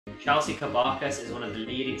Chelsea Cabarcas is one of the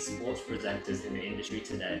leading sports presenters in the industry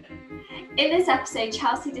today. In this episode,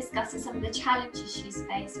 Chelsea discusses some of the challenges she's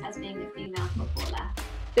faced as being a female footballer.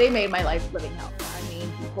 They made my life living hell. I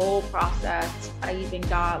mean, the whole process, I even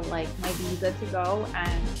got like my visa to go,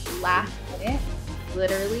 and last minute,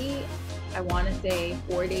 literally, I want to say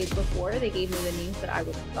 4 days before, they gave me the news that I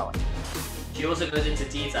wasn't going. She also goes into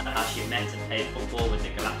detail how she met and played football with the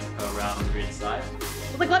Galactico Real Madrid side.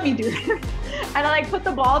 I was like, let me do this. And I like put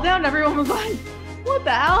the ball down, and everyone was like, what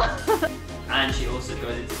the hell? And she also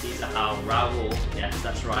goes into detail how Raul, yes,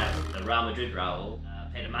 that's right, the Real Madrid Raul,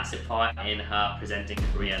 played a massive part in her presenting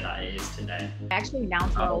career that it is today. I actually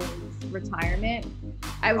announced Raul's retirement.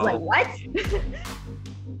 I was like, what?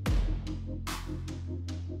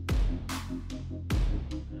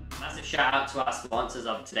 Massive shout out to our sponsors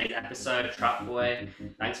of today's episode, TrapBoy.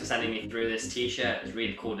 Thanks for sending me through this t-shirt. It's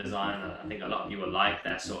really cool design. I think a lot of you will like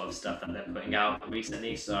their sort of stuff that they're putting out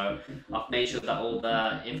recently. So I've made sure that all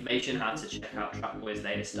the information how to check out TrapBoy's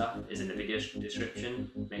latest stuff is in the video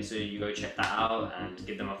description. Make sure you go check that out and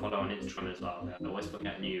give them a follow on Instagram as well. They're always putting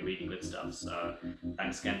out new, really good stuff. So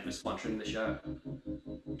thanks again for sponsoring the show.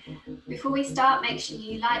 Before we start, make sure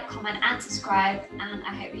you like, comment and subscribe, and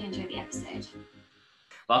I hope you enjoy the episode.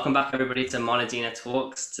 Welcome back everybody to Moledina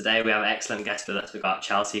Talks. Today we have an excellent guest with us. We've got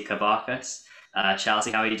Chelsea Cabarcas.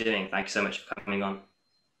 Chelsea, how are you doing? Thank you so much for coming on.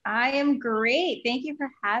 I am great. Thank you for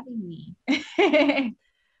having me.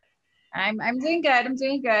 I'm doing good. I'm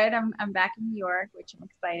doing good. I'm back in New York, which I'm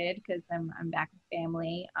excited because I'm back with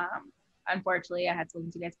family. Unfortunately, I had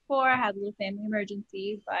told you guys before, I had a little family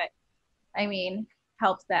emergency, but I mean,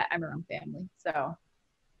 helps that I'm around family. So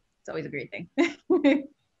it's always a great thing.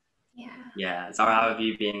 Yeah. Zahra, how have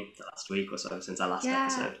you been the last week or so since our last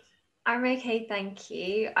episode? I'm okay, thank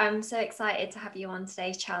you. I'm so excited to have you on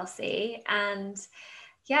today, Chelsea. And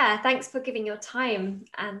yeah, thanks for giving your time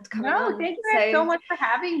and coming on. Thank you guys so much for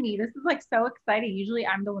having me. This is like so exciting. Usually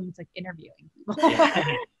I'm the one that's like interviewing people.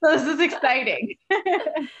 So this is exciting.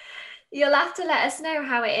 You'll have to let us know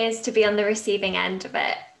how it is to be on the receiving end of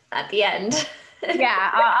it at the end.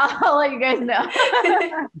 Yeah, I'll let you guys know.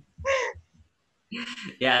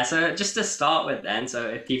 Yeah, so just to start with then, so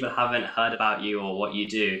if people haven't heard about you or what you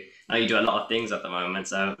do, I know you do a lot of things at the moment,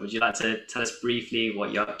 so would you like to tell us briefly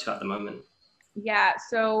what you're up to at the moment? Yeah,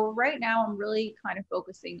 so right now I'm really kind of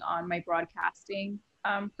focusing on my broadcasting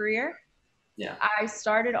career. Yeah. I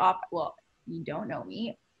started off, well, you don't know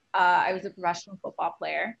me, I was a professional football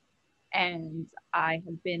player, and I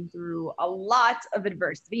have been through a lot of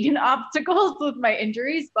adversity and obstacles with my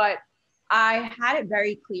injuries, but I had it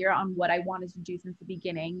very clear on what I wanted to do since the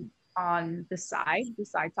beginning on the side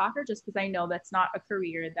soccer, just because I know that's not a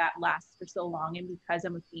career that lasts for so long. And because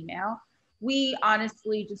I'm a female, we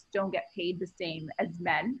honestly just don't get paid the same as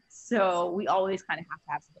men. So we always kind of have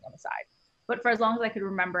to have something on the side. But for as long as I could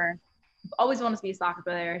remember, I've always wanted to be a soccer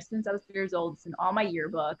player since I was 3 years old. It's in all my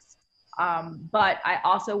yearbooks. But I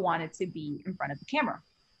also wanted to be in front of the camera.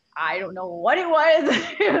 I don't know what it was.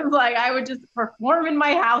 It was like I would just perform in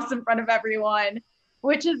my house in front of everyone,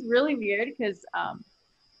 which is really weird because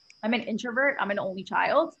I'm an introvert. I'm an only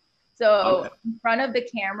child. So in front of the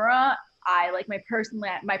camera, I like my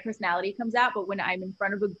personality comes out. But when I'm in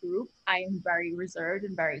front of a group, I am very reserved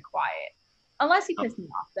and very quiet. Unless you piss me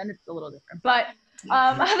off, then it's a little different. But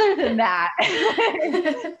other than that,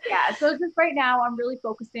 yeah. So just right now, I'm really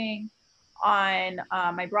focusing on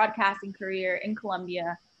my broadcasting career in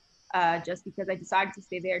Colombia. Just because I decided to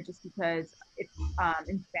stay there, just because it's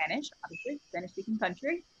in Spanish, obviously, Spanish-speaking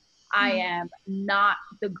country. I am not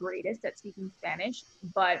the greatest at speaking Spanish,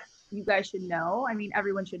 but you guys should know, I mean,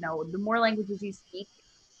 everyone should know, the more languages you speak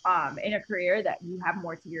in a career, that you have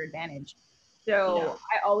more to your advantage. So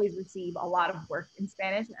I always receive a lot of work in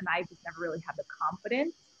Spanish, and I just never really had the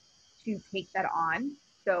confidence to take that on.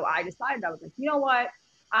 So I decided, I was like, you know what?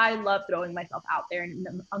 I love throwing myself out there in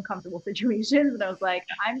uncomfortable situations. And I was like,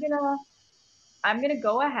 I'm gonna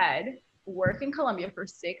go ahead, work in Colombia for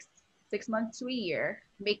six months to a year,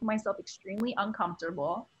 make myself extremely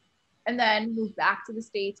uncomfortable, and then move back to the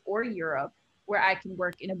States or Europe where I can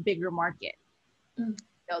work in a bigger market.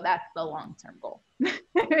 So that's the long-term goal.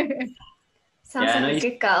 Sounds like a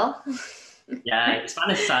good goal. Yeah,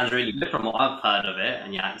 Spanish sounds really good from what I've heard of it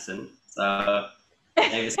and your accent. So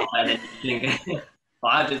maybe it's not better than you think.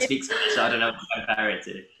 Well, I don't speak Spanish, so I don't know what to compare it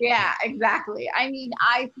to. Yeah, exactly. I mean,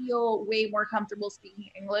 I feel way more comfortable speaking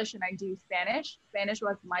English than I do Spanish. Spanish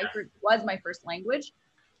was my first language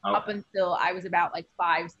up until I was about like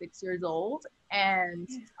 5, 6 years old. And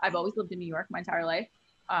I've always lived in New York my entire life.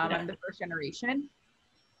 I'm the first generation.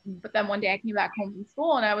 But then one day I came back home from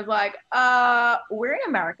school and I was like, we're in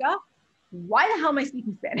America. why the hell am I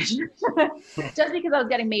speaking Spanish? Just because I was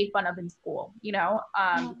getting made fun of in school, you know,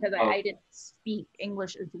 because I didn't speak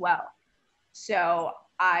English as well. So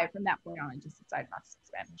from that point on, I just decided not to speak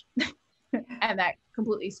Spanish. And that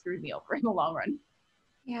completely screwed me over in the long run.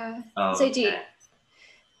 Yeah. Oh, So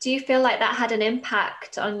do you feel like that had an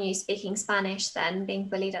impact on you speaking Spanish then, being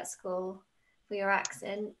bullied at school for your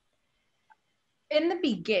accent? In the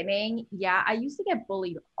beginning, yeah, I used to get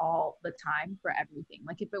bullied all the time for everything.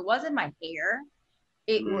 Like if it wasn't my hair,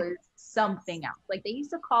 it was something else. Like they used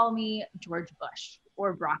to call me George Bush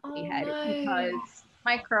or broccoli head because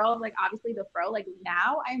my curls, like obviously the fro, like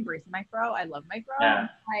now I embrace my fro. I love my fro. Yeah.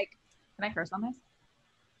 Like, can I curse on this?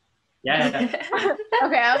 Yeah.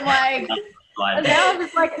 Okay, I'm like, now I'm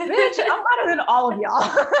just like, bitch, I'm better than all of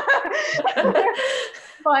y'all.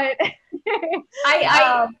 But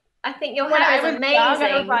I think your hair is amazing.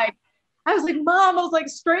 Young, I was like, Mom, I was like,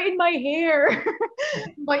 straighten my hair.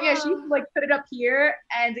 But yeah, she used to like put it up here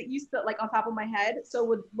and it used to like on top of my head. So it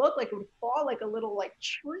would look like it would fall like a little like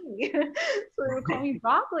tree. So they would call me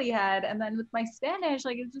broccoli head. And then with my Spanish,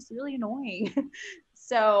 like it was just really annoying.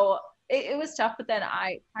 So it was tough, but then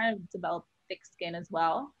I kind of developed thick skin as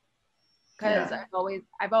well. Because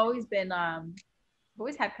I've always been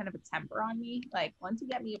always had kind of a temper on me. Like once you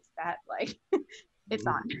get me upset, like it's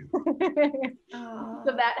on.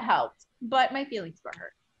 So that helped, but my feelings were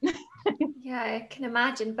hurt. Yeah, I can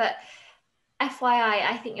imagine. But FYI,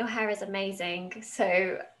 I think your hair is amazing.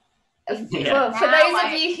 So for those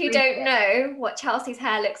of you who don't know what Chelsea's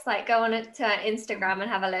hair looks like, go on to her Instagram and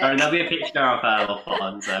have a look. There'll be a picture of her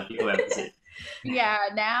on, so people will see. Yeah,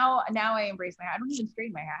 now I embrace my hair. I don't even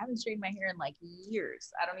straighten my hair. I haven't straightened my hair in like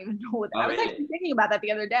years. I don't even know what. I was actually thinking about that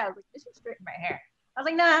the other day. I was like, I should straighten my hair. I was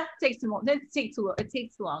like, nah, it takes too long. It takes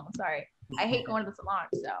too long. I'm sorry. I hate going to the salon.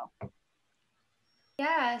 So.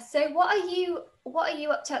 Yeah. So what are you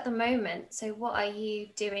up to at the moment? So what are you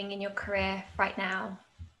doing in your career right now?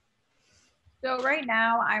 So right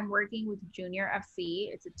now I'm working with Junior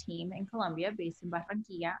FC. It's a team in Colombia based in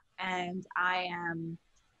Barranquilla, and I am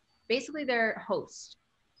basically their host.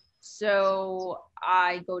 So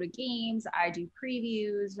I go to games, I do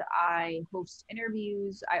previews, I host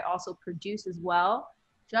interviews, I also produce as well,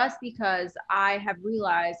 just because I have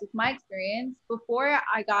realized with my experience, before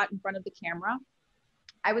I got in front of the camera,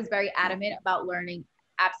 I was very adamant about learning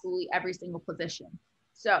absolutely every single position.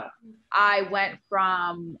 So I went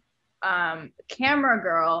from camera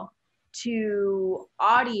girl to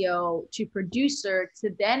audio to producer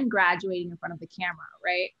to then graduating in front of the camera,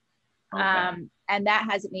 right? Okay. And that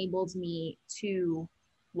has enabled me to,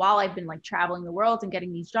 while I've been like traveling the world and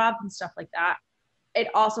getting these jobs and stuff like that, it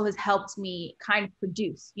also has helped me kind of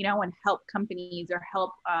produce, you know, and help companies or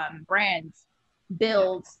help brands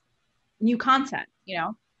build new content, you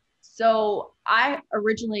know? So I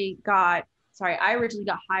originally got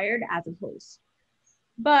hired as a host,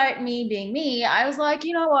 but me being me, I was like,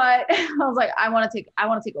 you know what? I was like, I want to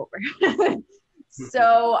take over.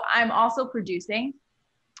 So I'm also producing.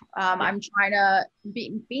 I'm trying to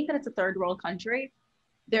being that it's a third world country,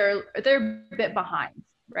 they're a bit behind,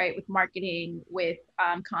 right, with marketing, with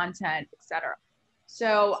content, etc.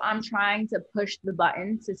 So I'm trying to push the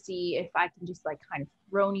button to see if I can just like kind of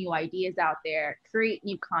throw new ideas out there, create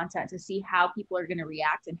new content to see how people are going to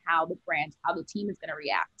react and how the team is going to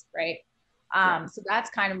react, right? So that's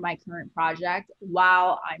kind of my current project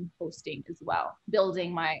while I'm hosting as well,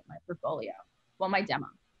 building my portfolio, well, my demo.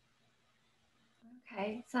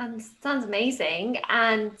 Okay, sounds amazing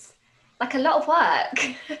and like a lot of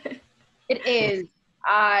work. It is.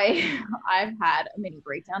 I've had a mini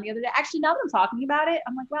breakdown the other day. Actually, now that I'm talking about it,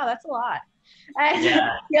 I'm like, wow, that's a lot. And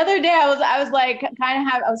the other day I was like,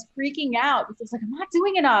 I was freaking out because I was like, I'm not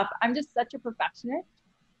doing enough. I'm just such a perfectionist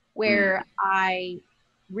where I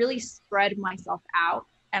really spread myself out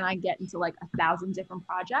and I get into like 1,000 different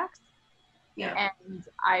projects. Yeah. And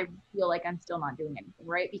I feel like I'm still not doing anything,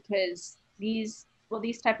 right? Because these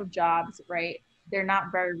type of jobs, right, they're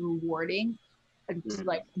not very rewarding until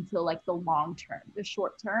like the long term. The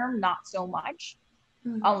short term, not so much,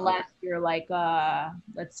 unless you're like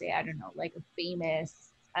let's say, I don't know, like a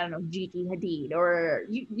famous, I don't know, Gigi Hadid, or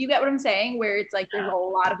you get what I'm saying, where it's like there's a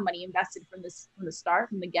lot of money invested from the start,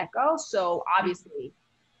 from the get-go. So obviously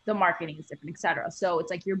the marketing is different, etc. So it's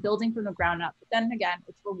like you're building from the ground up, but then again,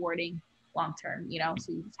 it's rewarding long term, you know,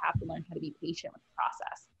 so you just have to learn how to be patient with the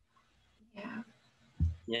process.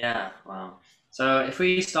 Yeah, wow. So if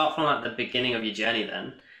we start from like the beginning of your journey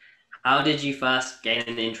then, how did you first gain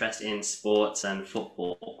an interest in sports and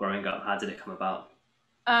football growing up? How did it come about?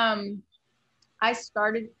 I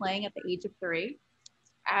started playing at the age of 3.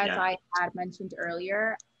 As I had mentioned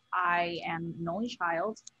earlier, I am an only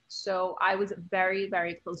child. So I was very,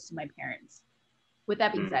 very close to my parents. With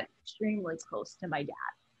that being said, extremely close to my dad.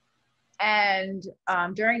 And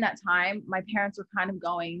during that time, my parents were kind of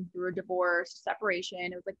going through a divorce, separation.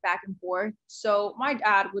 It was like back and forth. So my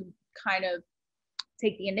dad would kind of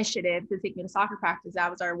take the initiative to take me to soccer practice.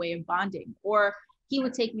 That was our way of bonding. Or he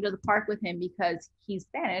would take me to the park with him because he's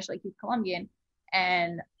Spanish, like he's Colombian,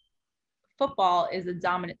 and football is a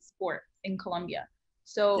dominant sport in Colombia.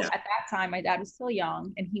 So at that time, my dad was still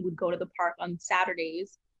young, and he would go to the park on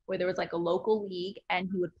Saturdays where there was like a local league, and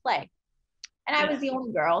he would play. And I was the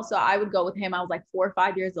only girl, so I would go with him. I was like 4 or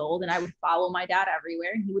 5 years old, and I would follow my dad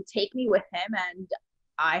everywhere, and he would take me with him. And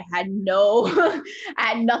I had I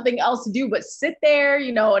had nothing else to do but sit there.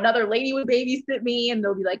 You know, another lady would babysit me, and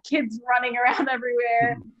there'll be like kids running around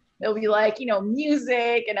everywhere. There'll be like, you know,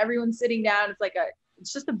 music and everyone's sitting down.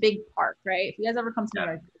 It's just a big park, right? If you guys ever come to New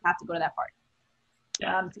York, you have to go to that park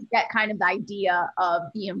to get kind of the idea of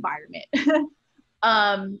the environment.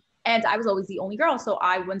 And I was always the only girl. So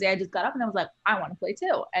one day I just got up and I was like, I want to play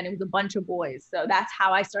too. And it was a bunch of boys. So that's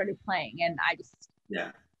how I started playing. And I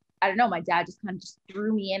don't know, my dad just kind of just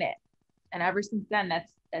threw me in it. And ever since then,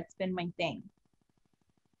 that's been my thing.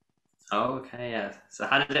 Oh, okay, yeah. So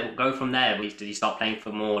how did it go from there? Did you start playing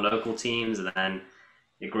for more local teams and then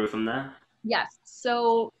it grew from there? Yes.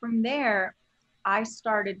 So from there, I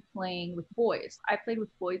started playing with boys. I played with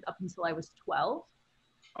boys up until I was 12.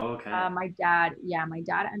 Okay. My dad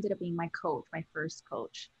ended up being my coach, my first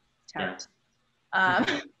coach. Terrible.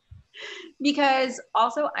 Because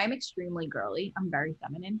also I'm extremely girly. I'm very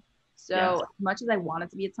feminine. So as much as I wanted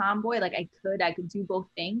to be a tomboy, like I could do both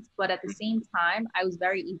things, but at the same time, I was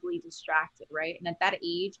very easily distracted, right? And at that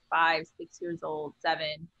age, 5, 6 years old,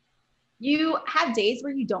 7, you have days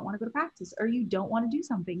where you don't want to go to practice or you don't want to do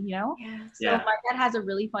something, you know? So my dad has a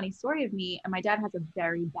really funny story of me, and my dad has a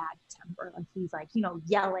very bad temper. Like he's like, you know,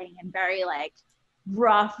 yelling and very like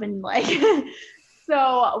rough and like,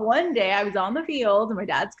 so one day I was on the field and my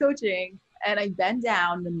dad's coaching, and I bend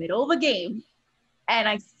down in the middle of a game and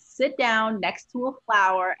I sit down next to a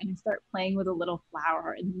flower and I start playing with a little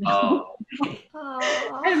flower in the middle.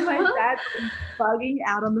 And my dad's bugging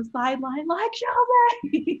out on the sideline like,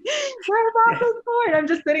 Shelby, what about this board? I'm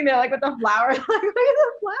just sitting there like with the flower, like, look at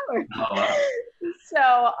the flower.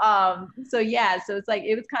 So it's like,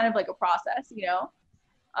 it was kind of like a process, you know?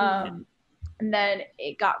 And then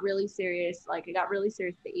it got really serious. Like it got really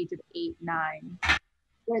serious at the age of 8, 9,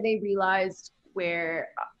 where they realized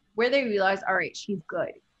all right, she's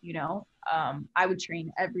good. You know, I would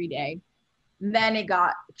train every day. And then it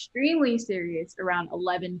got extremely serious around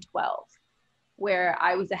 11, 12, where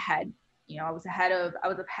I was ahead. You know, I was ahead of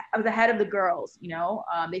the girls. You know,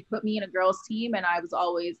 they put me in a girls team, and I was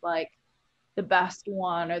always like the best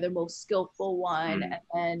one or the most skillful one. And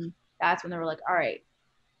then that's when they were like, all right,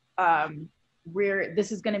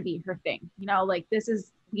 this is gonna be her thing. You know, like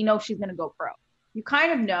we know she's gonna go pro. You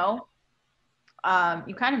kind of know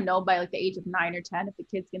by like the age of 9 or 10 if the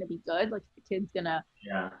kid's gonna be good, like if the kid's gonna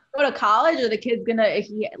go to college, or the kid's gonna, if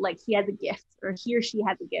he has a gift, or he or she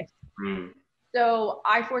has a gift. So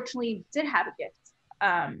I fortunately did have a gift,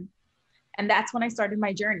 and that's when I started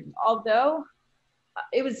my journey. Although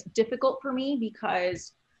it was difficult for me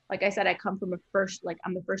because, like I said, I come from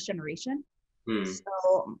I'm the first generation,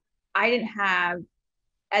 so I didn't have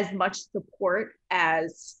as much support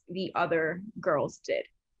as the other girls did.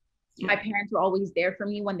 My parents were always there for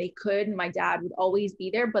me when they could, and my dad would always be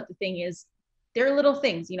there. But the thing is, there are little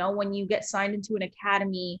things, you know, when you get signed into an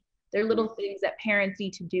academy, there are little things that parents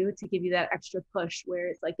need to do to give you that extra push, where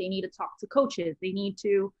it's like they need to talk to coaches, they need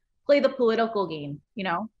to play the political game, you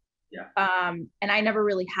know? And I never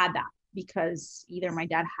really had that because either my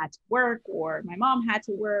dad had to work or my mom had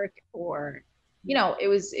to work, or, you know, it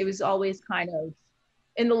was always kind of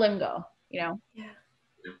in the limbo, you know? Yeah.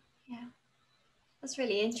 That's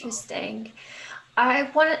really interesting. I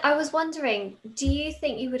was wondering, do you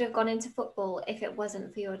think you would have gone into football if it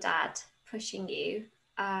wasn't for your dad pushing you?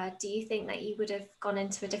 Do you think that you would have gone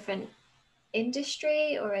into a different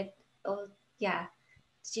industry or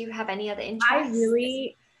did you have any other interests?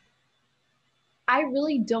 I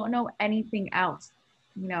really don't know anything else,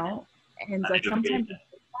 you know? And like sometimes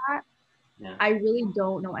I really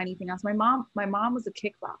don't know anything else. My mom was a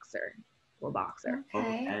kickboxer. Boxer.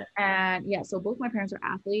 Okay. And so both my parents are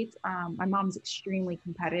athletes. My mom's extremely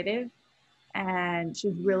competitive and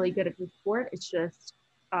she's really good at the sport. It's just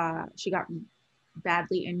she got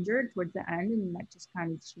badly injured towards the end, and that just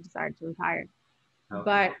she decided to retire.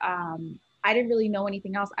 But I didn't really know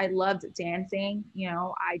anything else. I loved dancing, you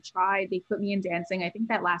know. I tried, they put me in dancing. I think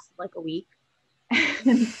that lasted like a week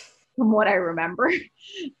from what I remember.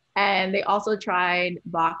 And they also tried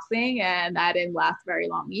boxing, and that didn't last very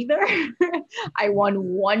long either. I won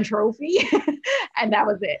one trophy, and that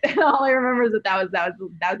was it. All I remember is that was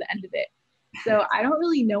the end of it. So I don't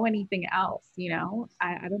really know anything else, you know.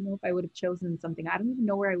 I don't know if I would have chosen something. I don't even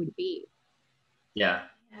know where I would be. Yeah.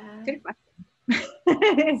 Good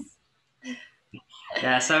question.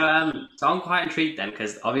 Yeah, so I'm quite intrigued then,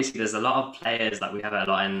 because obviously there's a lot of players that we have a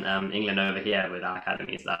lot in England over here with our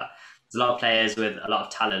academies, that there's a lot of players with a lot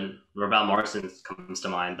of talent. Ravel Morrison comes to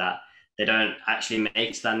mind, that they don't actually make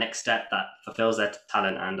it to that next step that fulfills their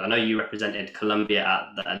talent. And I know you represented Colombia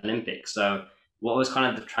at the Olympics. So what was kind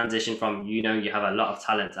of the transition from, you know, you have a lot of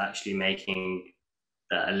talent to actually making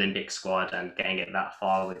the Olympic squad and getting it that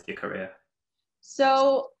far with your career?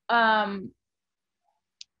 So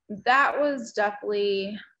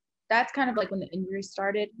that's kind of like when the injury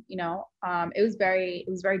started, you know. It was very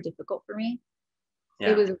difficult for me. Yeah.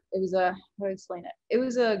 It was a, how do I explain it? It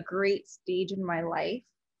was a great stage in my life,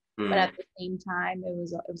 but at the same time, it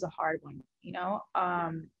was a hard one, you know.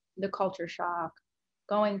 The culture shock,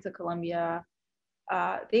 going to Colombia,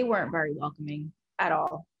 they weren't very welcoming at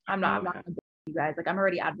all. I'm not gonna blame you guys. Like, I'm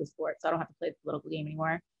already out of the sport, so I don't have to play the political game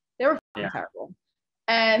anymore. They were terrible,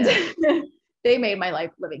 and they made my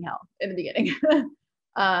life living hell in the beginning.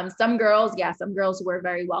 Some girls were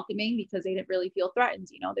very welcoming because they didn't really feel threatened.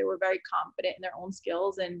 You know, they were very confident in their own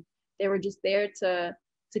skills, and they were just there to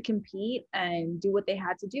compete and do what they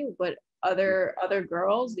had to do. But other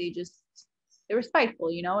girls, they were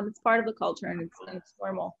spiteful, you know, and it's part of the culture, and it's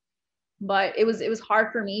normal. But it was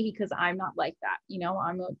hard for me because I'm not like that. You know,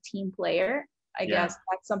 I'm a team player. I guess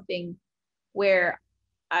that's something where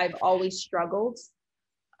I've always struggled.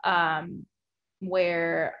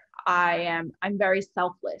 Where I'm very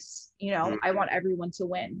selfless, you know. I want everyone to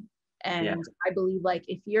win, and I believe, like,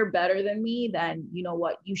 if you're better than me, then you know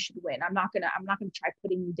what, you should win. I'm not gonna try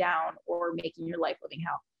putting you down or making your life living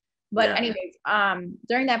hell. But anyways,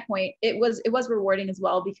 during that point, it was rewarding as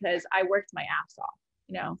well, because I worked my ass off,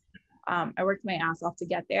 you know. I worked my ass off to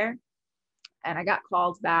get there, and I got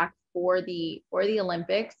called back for the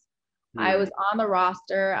Olympics. I was on the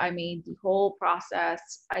roster. I made the whole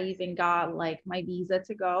process. I even got like my visa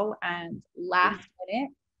to go, and last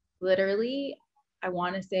minute, literally, I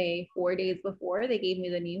want to say 4 days before, they gave me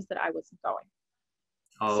the news that I wasn't going.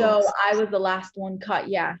 So I was the last one cut.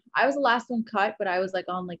 Yeah, I was the last one cut, but I was like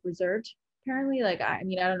on like reserved. Apparently, like, I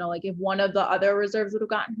mean, I don't know, like if one of the other reserves would have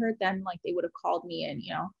gotten hurt, then like they would have called me in,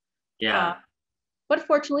 you know. Yeah. But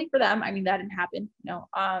fortunately for them, I mean, that didn't happen. You know.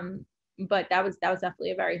 But that was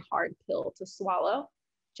definitely a very hard pill to swallow,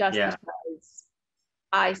 just because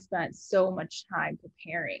I spent so much time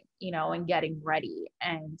preparing, you know, and getting ready,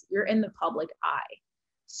 and you're in the public eye.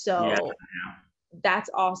 So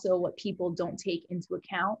that's also what people don't take into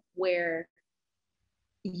account, where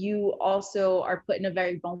you also are put in a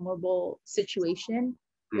very vulnerable situation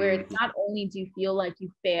where it's not only do you feel like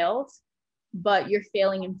you failed, but you're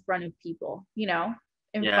failing in front of people, you know,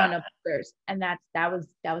 in front of others. And that was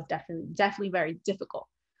definitely very difficult.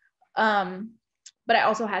 But I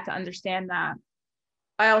also had to understand that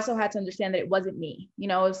it wasn't me, you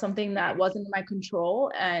know. It was something that wasn't in my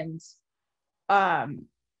control, and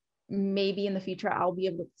maybe in the future I'll be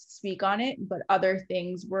able to speak on it, but other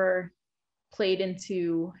things were played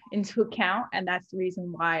into account, and that's the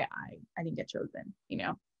reason why I didn't get chosen, you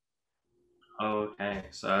know. Okay,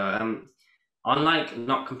 so on like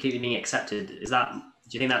not completely being accepted,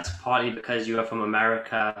 do you think that's partly because you are from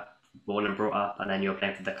America, born and brought up, and then you're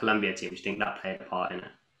playing for the Colombia team? Do you think that played a part in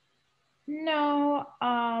it? No,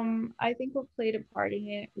 I think what played a part in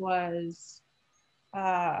it was,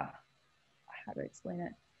 how do I explain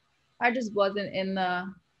it? I just wasn't in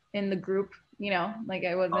the group, you know, like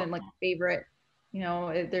I wasn't like a favorite, you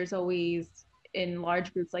know. There's always, in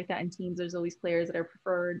large groups like that in teams, there's always players that are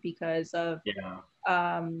preferred because of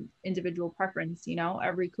individual preference, you know.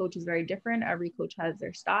 Every coach is very different. Every coach has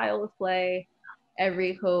their style of play.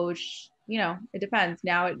 Every coach, you know, it depends.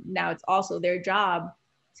 Now it's also their job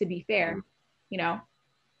to be fair, you know,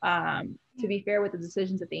 to be fair with the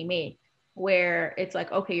decisions that they make, where it's like,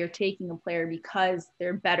 okay, you're taking a player because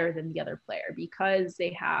they're better than the other player, because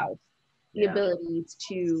they have the abilities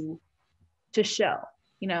to show,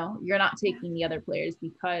 you know. You're not taking the other players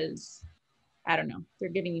because, I don't know, they're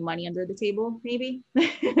giving you money under the table, maybe,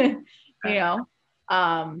 you know,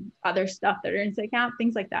 other stuff that are into account,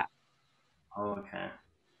 things like that. Okay.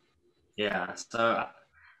 Yeah, so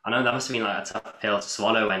I know that must have been like a tough pill to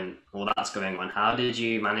swallow when all that's going on. How did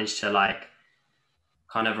you manage to like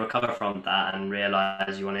kind of recover from that and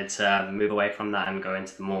realize you wanted to move away from that and go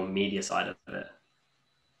into the more media side of it?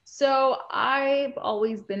 So I've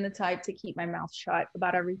always been the type to keep my mouth shut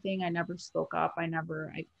about everything. I never spoke up.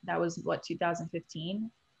 That was what,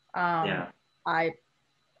 2015. Yeah. I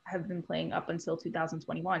have been playing up until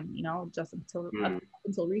 2021, you know, just up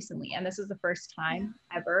until recently. And this is the first time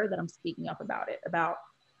ever that I'm speaking up about it, about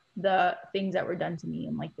the things that were done to me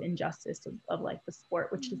and like the injustice of like the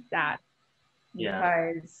sport, which is sad.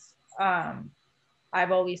 Because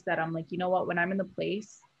I've always said, I'm like, you know what, when I'm in the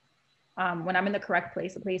place, when I'm in the correct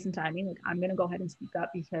place, the place and timing, like I'm gonna go ahead and speak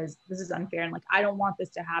up because this is unfair. And like I don't want this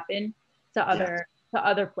to happen to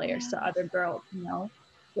other players, to other girls, you know,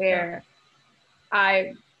 where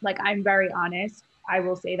I'm very honest. I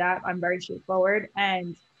will say that I'm very straightforward,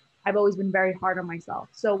 and I've always been very hard on myself.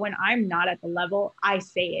 So when I'm not at the level, I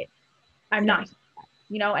say it. I'm not,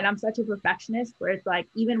 you know, and I'm such a perfectionist where it's like,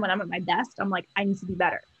 even when I'm at my best, I'm like, I need to be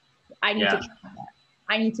better. I need to try more.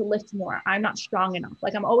 I need to lift more. I'm not strong enough.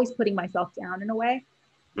 Like I'm always putting myself down in a way.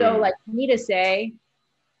 So like for me to say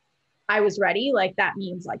I was ready, like that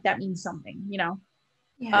means something, you know?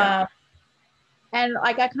 And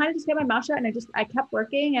like, I kind of just kept my mouth shut and I kept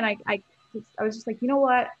working, and I was just like, you know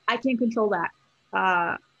what? I can't control that.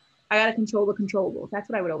 I got to control the controllables. That's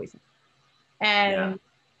what I would always say. And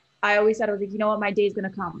I always said, I was like, you know what? My day is going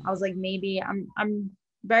to come. I was like, maybe I'm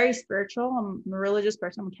very spiritual. I'm a religious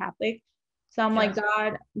person. I'm a Catholic. So I'm like,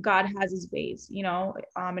 God has his ways, you know,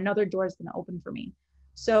 another door is going to open for me.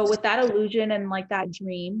 So with that illusion and like that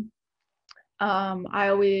dream, I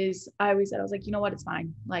always said, I was like, you know what? It's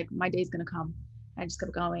fine. Like my day's going to come. I just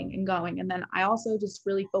kept going and going. And then I also just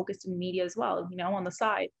really focused in media as well, you know, on the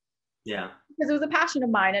side. Yeah. Because it was a passion of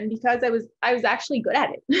mine. And because I was actually good at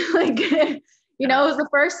it. Like, you know, it was the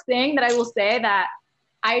first thing that I will say that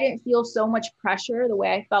I didn't feel so much pressure the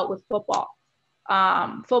way I felt with football.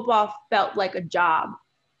 Football felt like a job.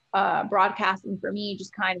 Broadcasting for me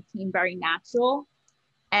just kind of seemed very natural.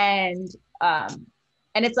 And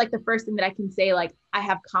it's like the first thing that I can say, like, I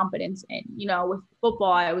have confidence in, you know, with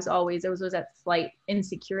football, there was always that slight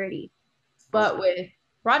insecurity, but with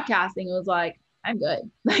broadcasting, it was like, I'm good.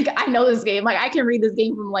 Like, I know this game. Like, I can read this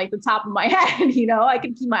game from like the top of my head, you know, I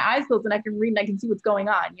can keep my eyes closed and I can read and I can see what's going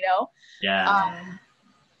on, you know?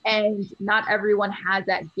 And not everyone has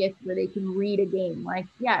that gift where they can read a game. Like,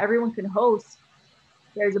 yeah, everyone can host.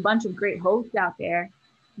 There's a bunch of great hosts out there.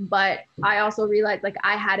 But I also realized like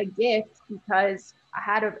I had a gift because I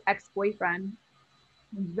had an ex-boyfriend,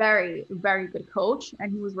 very, very good coach.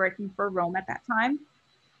 And he was working for Rome at that time.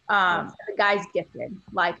 The guy's gifted.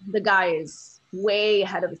 Like the guy is way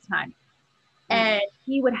ahead of his time. And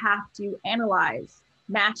he would have to analyze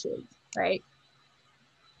matches, right?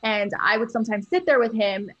 And I would sometimes sit there with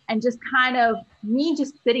him and just kind of me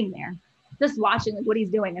just sitting there, just watching like what he's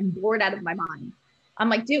doing and bored out of my mind. I'm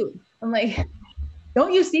like, dude,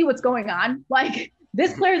 don't you see what's going on? Like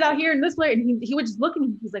this player's out here and this player, and he would just look at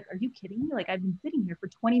me. He's like, are you kidding me? Like I've been sitting here for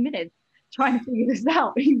 20 minutes trying to figure this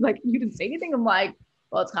out. He's like, you didn't say anything? I'm like,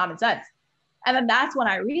 well, it's common sense. And then that's when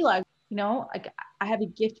I realized, you know, like I have a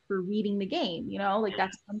gift for reading the game, you know, like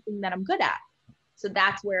that's something that I'm good at. So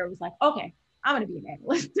that's where it was like, okay, I'm going to be an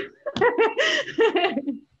analyst.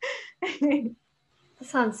 That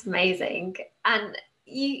sounds amazing. And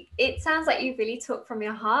it sounds like you really talk from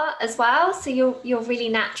your heart as well. So you're really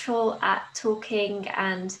natural at talking,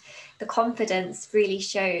 and the confidence really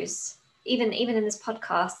shows. Even in this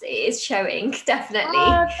podcast, it is showing, definitely.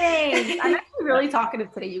 Oh, thanks. I'm actually really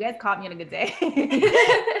talkative today. You guys caught me on a good day.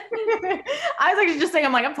 I was like just saying,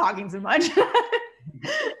 I'm talking too much.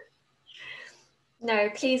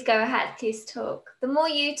 No, please go ahead. Please talk. The more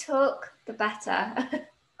you talk, the better.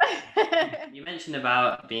 You mentioned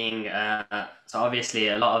about being, so obviously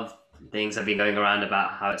a lot of things have been going around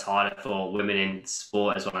about how it's harder for women in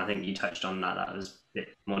sport as well. I think you touched on that. That was a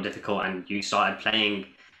bit more difficult, and you started playing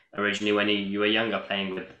originally when you were younger,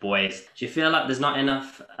 playing with boys. Do you feel like there's not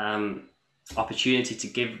enough opportunity to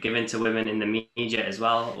give into women in the media as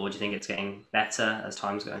well, or do you think it's getting better as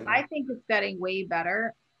time's going on? I think it's getting way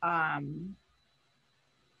better.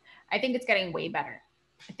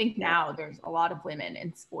 I think now there's a lot of women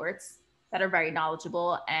in sports that are very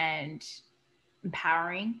knowledgeable and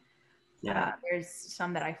empowering. There's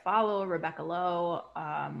some that I follow, Rebecca Lowe,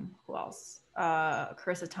 who else?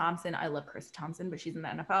 Carissa Thompson. I love Carissa Thompson, but she's in the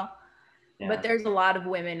NFL. But there's a lot of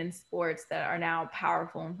women in sports that are now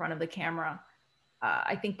powerful in front of the camera.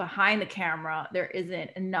 I think behind the camera, there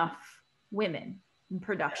isn't enough women in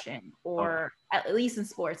production, or at least in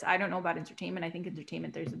sports. I don't know about entertainment. I think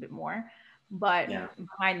entertainment, there's a bit more. But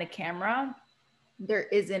behind the camera, there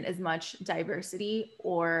isn't as much diversity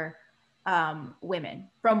or women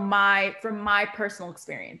from my personal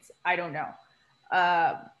experience. I don't know.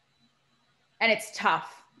 And it's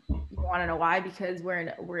tough You want to know why? Because I'm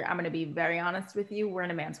going to be very honest with you. We're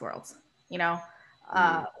in a man's world, you know?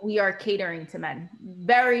 We are catering to men.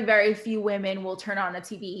 Very, very few women will turn on a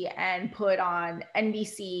TV and put on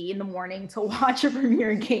NBC in the morning to watch a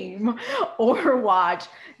Premier game or watch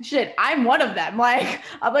shit. I'm one of them. Like,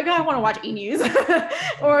 I'm like, oh, I want to watch E! News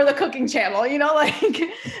or the cooking channel, you know, like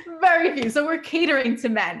very few. So we're catering to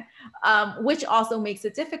men, which also makes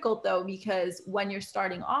it difficult though, because when you're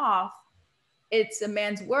starting off, it's a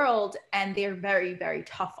man's world and they're very, very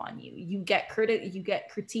tough on you. You get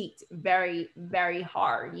critiqued very, very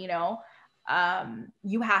hard, you know?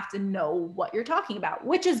 You have to know what you're talking about,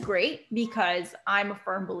 which is great because I'm a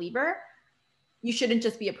firm believer. You shouldn't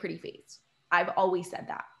just be a pretty face. I've always said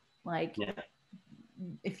that. Like,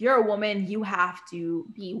 if you're a woman, you have to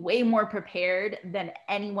be way more prepared than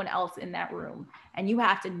anyone else in that room. And you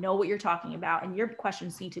have to know what you're talking about and your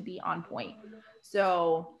questions need to be on point.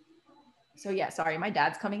 So yeah, sorry, my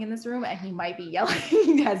dad's coming in this room and he might be yelling.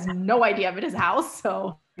 He has no idea of his house.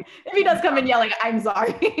 So if he does come in yelling, I'm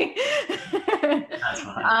sorry. That's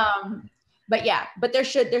fine. But there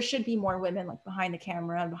should be more women like behind the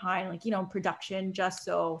camera and behind like, you know, production, just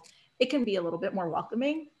so it can be a little bit more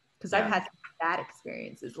welcoming. Because I've had some bad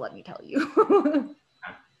experiences, let me tell you.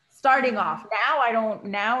 Starting off,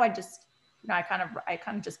 I just, you know, I kind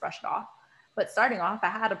of just brushed it off. But starting off, I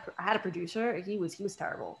had a producer. He was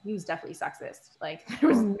terrible. He was definitely sexist. Like, there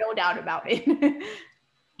was no doubt about it.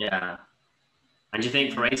 Yeah. And do you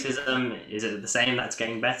think for racism, is it the same that's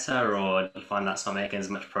getting better, or do you find that's not making as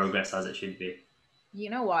much progress as it should be? You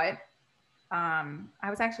know what? I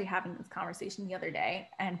was actually having this conversation the other day,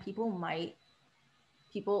 and people might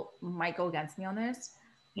go against me on this.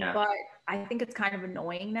 Yeah. But I think it's kind of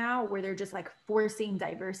annoying now where they're just like forcing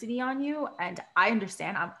diversity on you. And I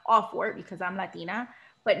understand, I'm all for it because I'm Latina,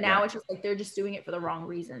 but now it's just like, they're just doing it for the wrong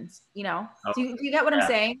reasons, you know? Do you get what I'm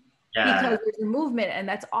saying? Yeah. Because there's a movement and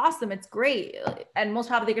that's awesome. It's great. And most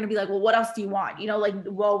probably they're going to be like, well, what else do you want? You know, like,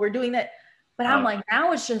 well, we're doing that. But I'm like,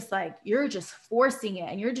 now it's just like, you're just forcing it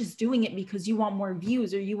and you're just doing it because you want more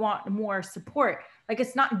views or you want more support. Like,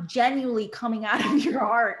 it's not genuinely coming out of your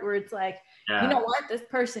heart where it's like, you know what, this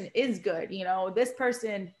person is good. You know, this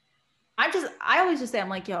person, I always just say, I'm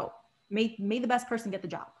like, yo, may the best person get the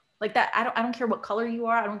job. Like that. I don't care what color you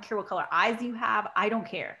are. I don't care what color eyes you have. I don't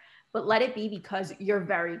care, but let it be because you're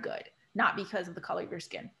very good, not because of the color of your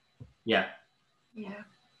skin. Yeah. Yeah.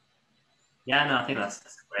 Yeah, no, I think that's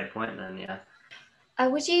a great point then, yeah.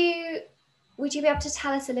 Would you be able to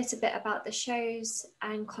tell us a little bit about the shows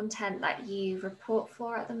and content that you report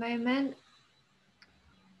for at the moment?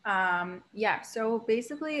 Yeah, so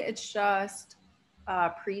basically it's just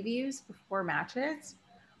previews before matches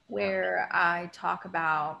where I talk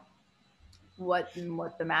about what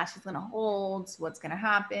the match is going to hold, what's going to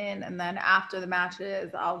happen, and then after the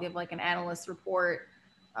matches I'll give like an analyst report,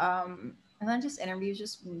 and then just interviews,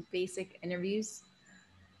 just basic interviews.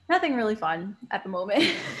 Nothing really fun at the moment.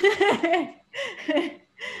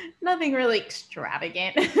 Nothing really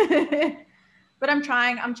extravagant. But I'm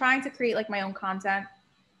trying to create like my own content.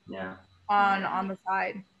 Yeah. On the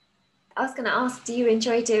side. I was gonna ask, do you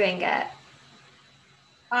enjoy doing it?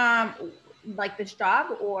 Like this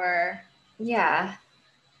job or? Yeah.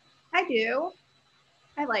 I do.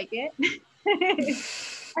 I like it.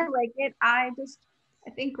 I like it. I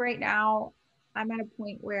think right now I'm at a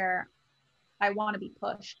point where I want to be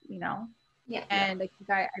pushed, you know? Yeah. And I think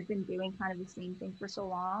I've been doing kind of the same thing for so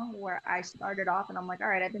long where I started off and I'm like, all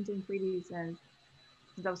right, I've been doing previews since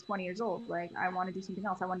I was 20 years old. Like, I want to do something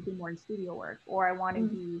else. I want to do more in studio work, or I want to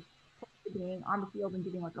be being on the field and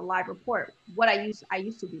doing like a live report. I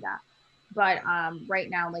used to do that. But right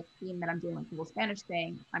now, like being that I'm doing like the whole Spanish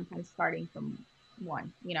thing, I'm kind of starting from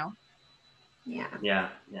one, you know? Yeah. Yeah,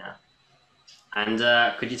 yeah. And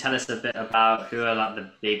could you tell us a bit about who are like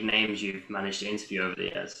the big names you've managed to interview over the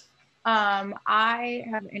years? I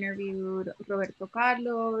have interviewed Roberto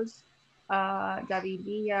Carlos, David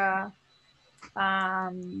Villa,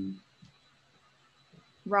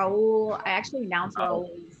 Raul. I actually announced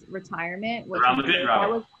Raul's retirement.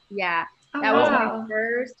 Raul. That was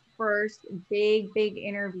my first big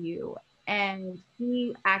interview. And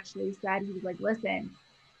he actually said, he was like, listen,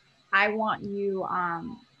 I want you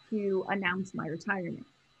to announce my retirement.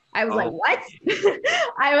 I was like, what?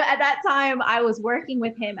 At that time, I was working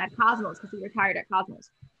with him at Cosmos because he retired at Cosmos.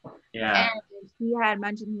 Yeah. And he had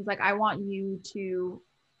mentioned, he was like, I want you to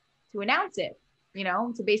announce it, you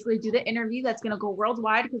know, to basically do the interview that's going to go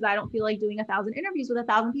worldwide because I don't feel like doing 1,000 interviews with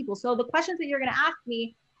 1,000 people. So the questions that you're going to ask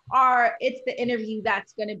me it's the interview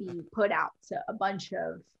that's going to be put out to a bunch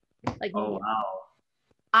of like, wow.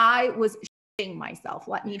 I was myself,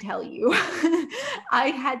 let me tell you.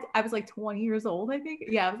 I was like 20 years old, I think.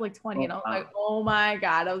 Yeah, I was like 20, and I was like, oh my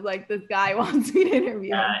God. I was like, this guy wants me to interview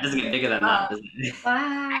him. Yeah, it doesn't get bigger than that, does it?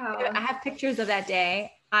 Wow. I have pictures of that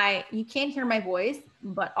day. You can't hear my voice,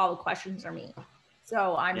 but all the questions are me.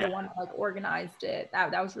 So I'm the one that like organized it.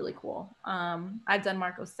 That was really cool. I've done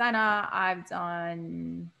Marco Senna, I've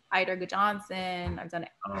done Ida Johnson, I've done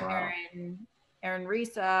Aaron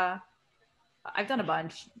Risa. I've done a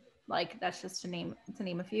bunch. Like that's just to name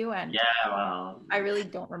a few. And wow. I really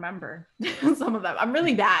don't remember some of them. I'm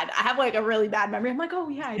really bad. I have like a really bad memory. I'm like, oh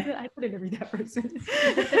yeah, I put interview that person.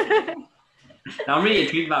 Now I'm really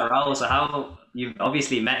intrigued about Raul. So how you've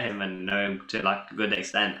obviously met him and know him to like a good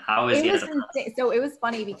extent. How is he? So it was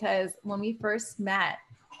funny because when we first met,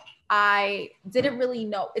 I didn't really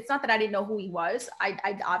know. It's not that I didn't know who he was.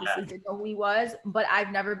 I obviously did know who he was, but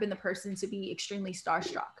I've never been the person to be extremely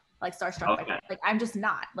starstruck. Like I'm just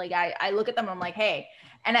not. Like I look at them and I'm like, hey.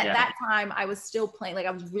 And at that time I was still playing, like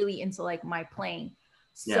I was really into like my playing.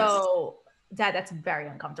 So Dad, that's very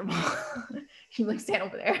uncomfortable. You like stand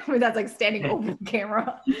over there. I mean, that's like standing over the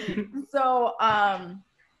camera.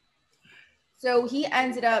 So he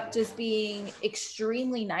ended up just being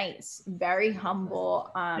extremely nice, very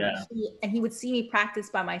humble. He would see me practice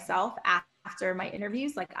by myself after my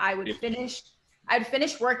interviews. Like I'd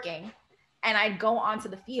finish working and I'd go onto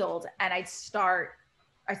the field and I'd start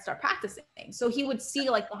practicing. So he would see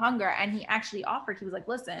like the hunger, and he actually offered, he was like,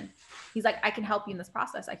 listen, he's like, I can help you in this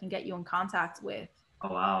process. I can get you in contact with,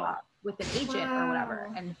 with an agent or whatever.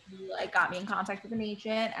 And he like got me in contact with an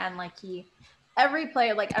agent, and like every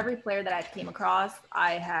player that I came across,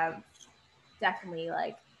 I have definitely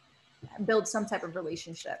like built some type of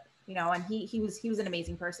relationship, you know, and he was an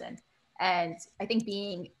amazing person. And I think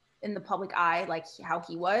being in the public eye, like how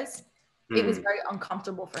he was, it was very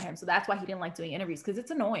uncomfortable for him. So that's why he didn't like doing interviews, because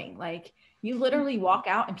it's annoying. Like you literally walk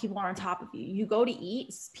out and people are on top of you. You go to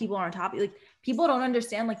eat, people are on top of you. Like people don't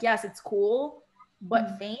understand, like, yes, it's cool,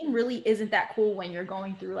 but fame really isn't that cool when you're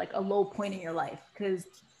going through like a low point in your life, because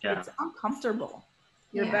it's uncomfortable.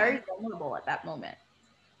 You're very vulnerable at that moment.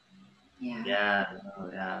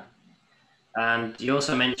 And you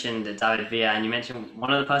also mentioned David Villa, and you mentioned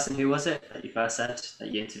one other person. Who was it that you first said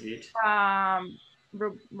that you interviewed?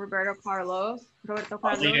 Roberto Carlos.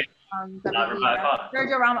 Sergio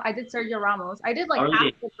Ramos. I did Sergio Ramos. I did like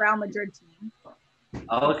half the Real Madrid team.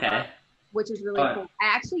 Oh, okay. Which is really cool. I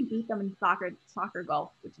actually beat them in soccer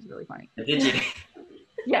golf, which is really funny. Did you?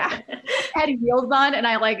 Yeah. I had heels on,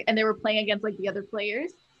 and they were playing against like the other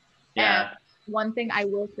players. Yeah. And one thing I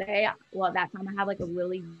will say, well, that time I had like a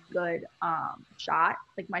really good shot.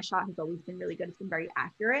 Like my shot has always been really good. It's been very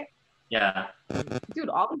accurate. Yeah. Dude,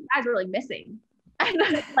 all these guys were like missing.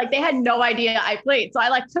 Like they had no idea I played. So I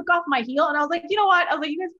like took off my heel and I was like, you know what? I was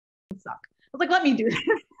like, you guys suck. I was like, let me do this.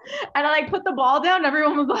 And I like put the ball down and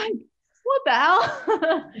everyone was like, what the hell?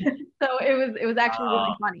 So it was actually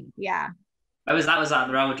really funny. Yeah. That was at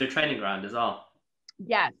the Real Madrid training ground as well.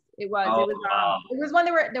 Yes, it was. It was when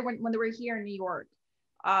they were here in New York.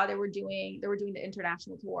 They were doing the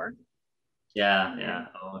international tour. Yeah.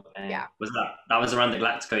 Oh, okay. Yeah. That was around the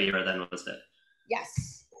Galactico era then, was it?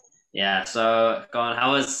 Yes. Yeah. So go on.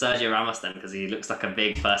 How was Sergio Ramos then? Because he looks like a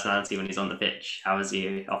big personality when he's on the pitch. How is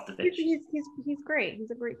he off the pitch? He's great. He's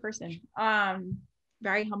a great person.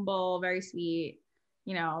 Very humble, very sweet.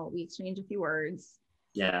 You know, we exchanged a few words.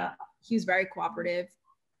 Yeah. He was very cooperative.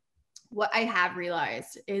 What I have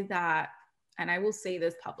realized is that, and I will say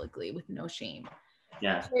this publicly with no shame,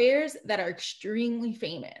 players that are extremely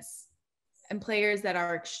famous and players that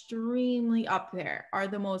are extremely up there are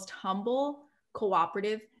the most humble,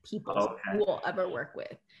 cooperative people you will ever work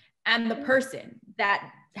with. And the person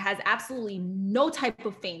that has absolutely no type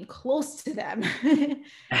of fame close to them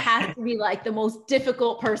has to be like the most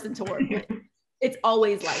difficult person to work with. It's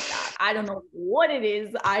always like that. I don't know what it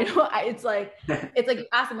is. It's like you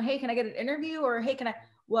ask them, hey, can I get an interview? Or hey,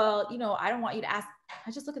 well, you know, I don't want you to ask.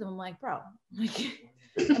 I just look at them. I'm like, bro, like,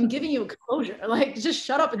 I'm giving you exposure. Like, just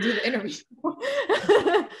shut up and do the interview.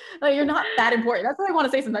 Like, you're not that important. That's what I want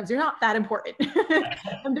to say sometimes. You're not that important.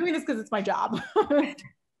 I'm doing this because it's my job.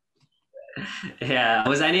 Yeah.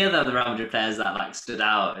 Was any of the Real Madrid players that like stood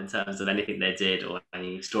out in terms of anything they did or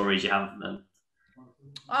any stories you have of them?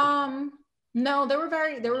 No, they were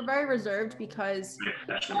very reserved because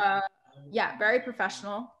very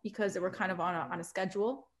professional because they were kind of on a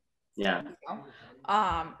schedule. Yeah. You know?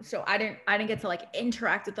 So I didn't get to like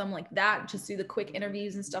interact with them like that, just do the quick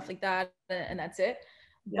interviews and stuff like that, and that's it.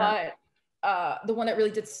 Yeah. But the one that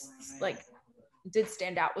really did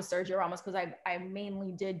stand out was Sergio Ramos, because I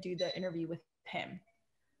mainly did do the interview with him.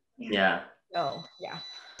 Yeah. So yeah.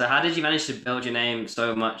 So how did you manage to build your name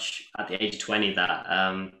so much at the age of 20 that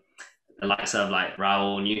the likes of like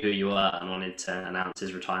Raul knew who you were and wanted to announce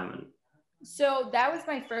his retirement? So that was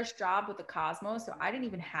my first job with the Cosmos. So I didn't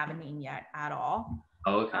even have a name yet at all.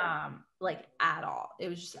 Oh, okay. Like at all. It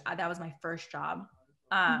was just, that was my first job.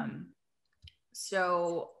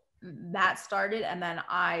 So that started, and then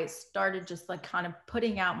I started just like kind of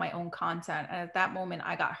putting out my own content. And at that moment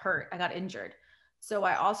I got hurt. I got injured. So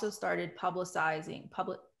I also started publishing.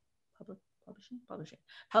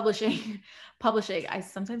 I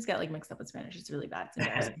sometimes get like mixed up with Spanish. It's really bad. It's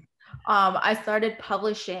embarrassing. I started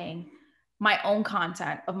publishing my own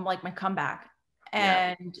content of like my comeback.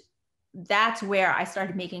 And that's where I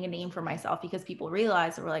started making a name for myself, because people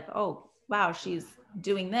realized, they were like, oh, wow, she's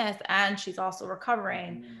doing this and she's also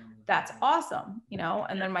recovering. That's awesome, you know?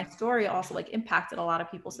 And then my story also like impacted a lot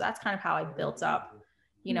of people. So that's kind of how I built up,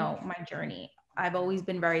 you know, my journey. I've always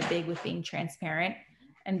been very big with being transparent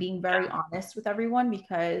and being very honest with everyone,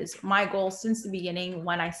 because my goal since the beginning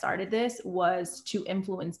when I started this was to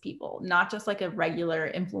influence people, not just like a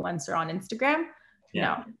regular influencer on Instagram.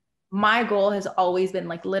 No, my goal has always been,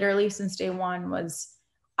 like literally since day one, was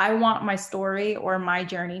I want my story or my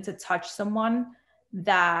journey to touch someone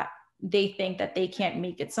that they think that they can't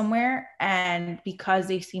make it somewhere. And because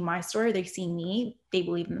they see my story, they see me, they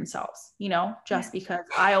believe in themselves, you know, just because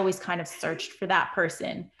I always kind of searched for that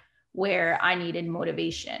person where I needed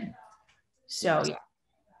motivation. So yeah,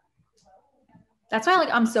 that's why like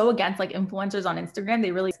I'm so against like influencers on Instagram.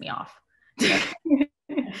 They really piss me off.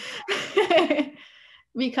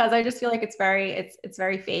 Because I just feel like it's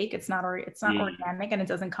very fake. It's not organic, and it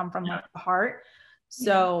doesn't come from like the heart.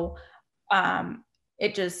 So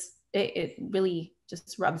it really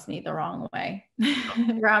just rubs me the wrong way.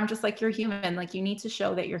 Where I'm just like, you're human, like you need to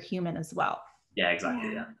show that you're human as well. Yeah,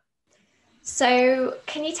 exactly. Yeah. So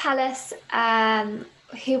can you tell us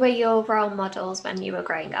who were your role models when you were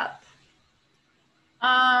growing up?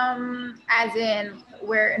 As in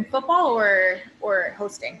where in football or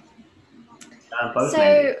hosting? Both. So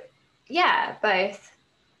maybe. Yeah, both.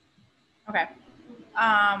 Okay.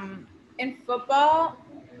 In football,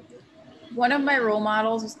 one of my role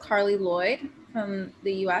models was Carly Lloyd from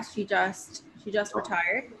the US. She just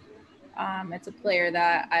retired. It's a player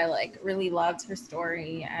that I like really loved her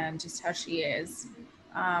story and just how she is.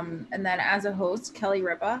 And then as a host, Kelly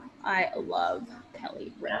Ripa. I love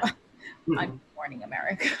Kelly Ripa on Good Morning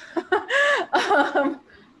America.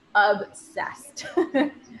 Obsessed.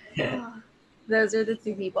 Those are the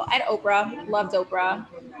two people. And Oprah, loved Oprah.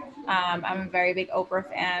 I'm a very big Oprah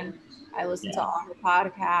fan. I listen to all her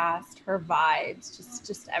podcasts, her vibes,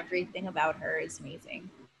 just everything about her is amazing.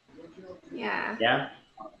 Yeah. Yeah.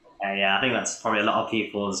 I think that's probably a lot of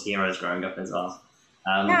people's heroes growing up as well.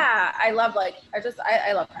 I love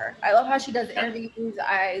I love her. I love how she does interviews.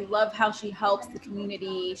 I love how she helps the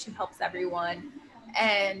community. She helps everyone.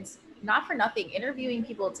 And not for nothing, interviewing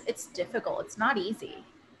people, it's difficult. It's not easy.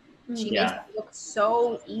 She makes it look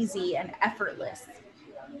so easy and effortless.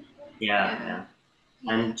 Yeah.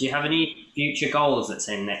 And do you have any future goals, let's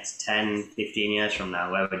say next 10, 15 years from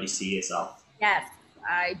now? Where would you see yourself? Yes,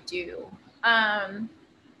 I do.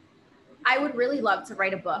 I would really love to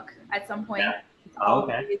write a book at some point. Yeah. It's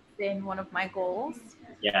always been one of my goals.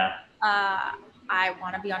 Yeah. I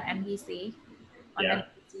want to be on NBC.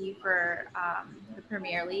 NBC for the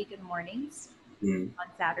Premier League in the mornings on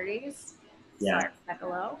Saturdays. Yeah. Sorry,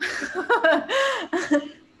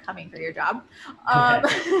 coming for your job. That's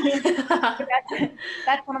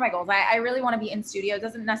one of my goals. I really want to be in studio. It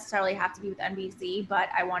doesn't necessarily have to be with NBC, but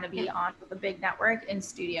I want to be on with a big network in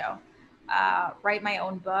studio, write my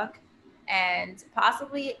own book, and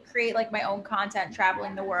possibly create like my own content,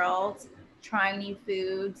 traveling the world, trying new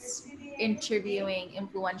foods, interviewing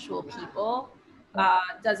influential people.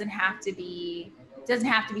 Doesn't have to be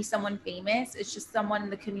someone famous. It's just someone in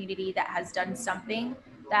the community that has done something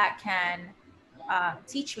that can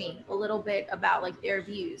teach me a little bit about like their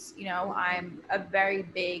views. You know, I'm a very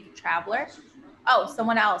big traveler. Oh,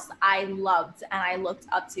 someone else I loved and I looked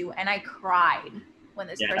up to and I cried when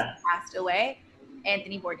this person passed away,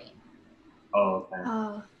 Anthony Bourdain. Oh,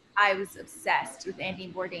 okay. I was obsessed with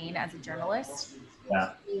Anthony Bourdain as a journalist.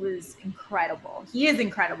 Yeah. He was incredible. He is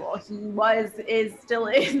incredible. He still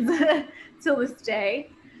is till this day.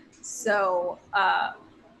 So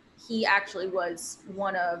he actually was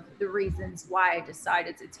one of the reasons why I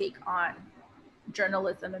decided to take on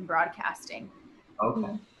journalism and broadcasting.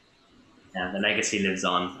 Okay. Yeah, the legacy lives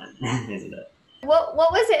on, isn't it? What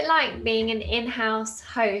was it like being an in-house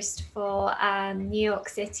host for New York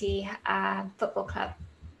City Football Club?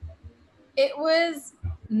 It was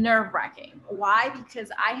nerve-wracking. Why? Because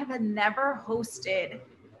I have never hosted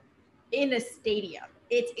in a stadium.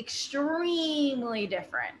 It's extremely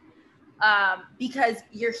different because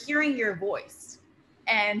you're hearing your voice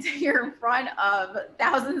and you're in front of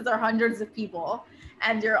thousands or hundreds of people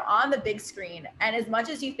and you're on the big screen. And as much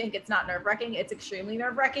as you think it's not nerve-wracking, it's extremely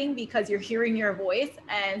nerve-wracking because you're hearing your voice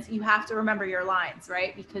and you have to remember your lines,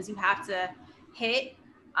 right? Because you have to hit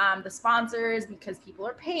the sponsors because people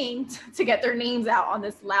are paying to get their names out on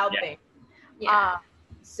this loud thing. Yeah.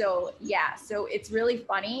 So it's really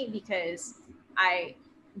funny because I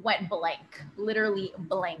went blank, literally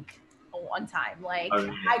blank one time. Like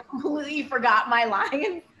I completely forgot my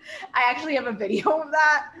lines. I actually have a video of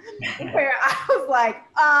that where I was like,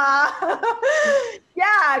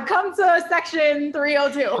 yeah, come to section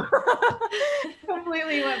 302.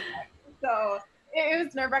 Completely went blank. So it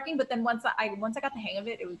was nerve-wracking, but then once I got the hang of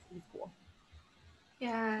it, it was cool.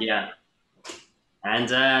 Yeah. Yeah. And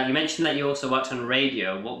you mentioned that you also worked on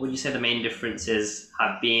radio. What would you say the main differences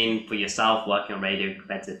have been for yourself working on radio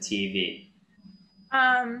compared to TV?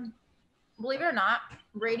 Believe it or not,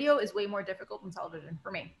 radio is way more difficult than television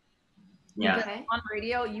for me. Yeah. Because on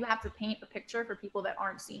radio, you have to paint a picture for people that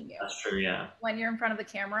aren't seeing you. That's true, yeah. When you're in front of the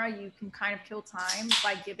camera, you can kind of kill time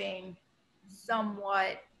by giving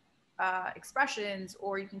somewhat expressions,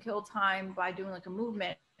 or you can kill time by doing like a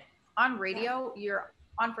movement. On radio, you're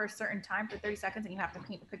on for a certain time for 30 seconds and you have to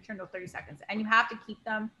paint the picture in those 30 seconds. And you have to keep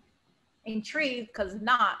them intrigued because if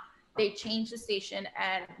not, they change the station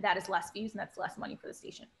and that is less views and that's less money for the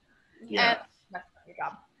station. Yeah. And that's not your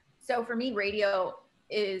job. So for me, radio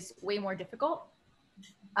is way more difficult.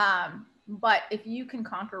 But if you can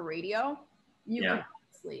conquer radio, you can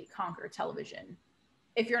obviously conquer television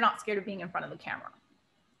if you're not scared of being in front of the camera.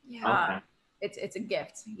 Yeah. It's a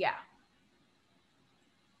gift. Yeah.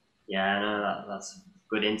 Yeah, no, that's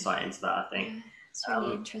good insight into that, I think. Yeah, it's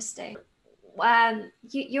really interesting.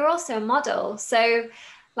 You're also a model. So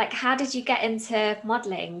like, how did you get into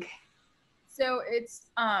modeling? So it's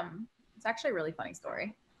actually a really funny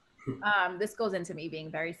story. This goes into me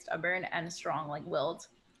being very stubborn and strong, like willed.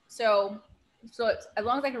 So it's, as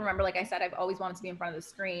long as I can remember, like I said, I've always wanted to be in front of the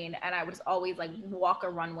screen, and I would just always like walk a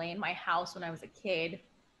runway in my house when I was a kid.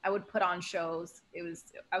 I would put on shows.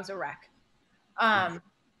 I was a wreck.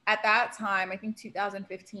 At that time, I think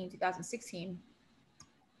 2015, 2016,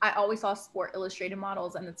 I always saw Sport Illustrated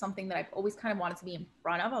models, and it's something that I've always kind of wanted to be in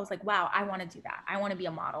front of. I was like, wow, I want to do that. I want to be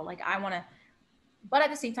a model. Like I want to, but at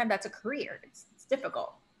the same time, that's a career. It's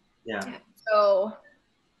difficult. Yeah. So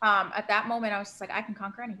at that moment, I was just like, I can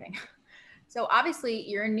conquer anything. So obviously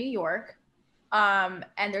you're in New York and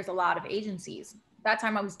there's a lot of agencies. That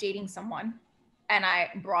time I was dating someone and I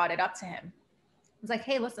brought it up to him. I was like,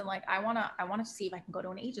 hey, listen, like I want to see if I can go to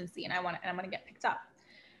an agency and I'm going to get picked up.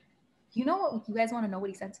 You know what? You guys want to know what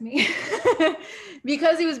he said to me?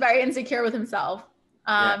 Because he was very insecure with himself.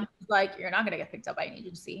 Like, you're not going to get picked up by an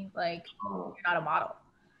agency. Like, you're not a model.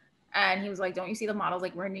 And he was like, don't you see the models?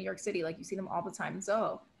 Like, we're in New York City. Like, you see them all the time.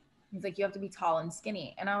 So he's like, you have to be tall and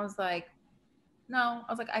skinny. And I was like, no.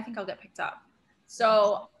 I was like, I think I'll get picked up.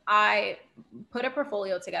 So I put a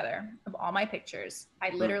portfolio together of all my pictures. I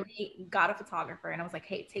literally got a photographer and I was like,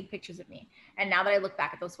 hey, take pictures of me. And now that I look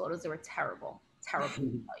back at those photos, they were terrible to tell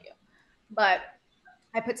you. But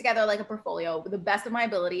I put together like a portfolio with the best of my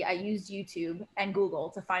ability. I used YouTube and Google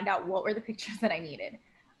to find out what were the pictures that I needed.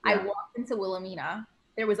 I walked into Wilhelmina.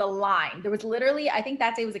 There was a line. There was literally, I think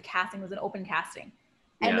that day was a casting, it was an open casting.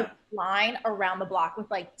 And the line around the block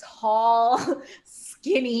with like tall,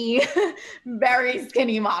 skinny, very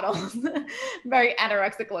skinny models, very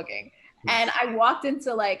anorexic looking. And I walked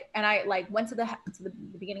into like, and I like went to the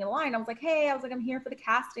beginning of the line. I was like, hey, I'm here for the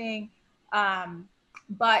casting.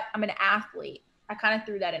 But I'm an athlete. I kind of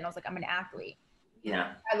threw that in. I was like, I'm an athlete.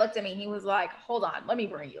 Yeah. I looked at me. He was like, hold on, let me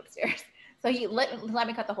bring you upstairs. So he let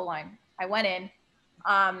me cut the whole line. I went in,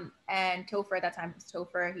 and Topher at that time was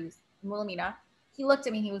Topher. He was Wilhelmina. He looked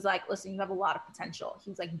at me. He was like, listen, you have a lot of potential. He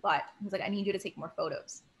was like, I need you to take more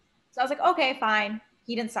photos. So I was like, okay, fine.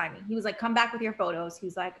 He didn't sign me. He was like, come back with your photos. He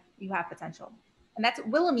was like, you have potential. And that's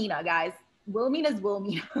Wilhelmina, guys. Wilhelmina's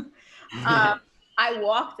Wilhelmina. I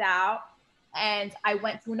walked out. And I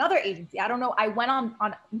went to another agency. I don't know. I went on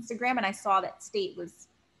Instagram and I saw that State was,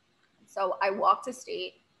 so I walked to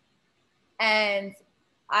State and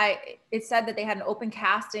it said that they had an open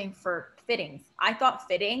casting for fittings. I thought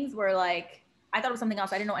fittings were like, I thought it was something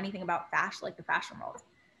else. I didn't know anything about fashion, like the fashion world.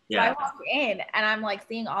 So I walked in and I'm like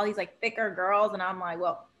seeing all these like thicker girls and I'm like,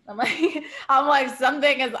 well, I'm like,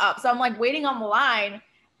 something is up. So I'm like waiting on the line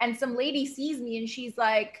and some lady sees me and she's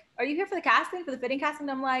like, are you here for the casting, for the fitting casting?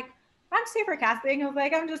 And I'm like, I'm safer casting. I was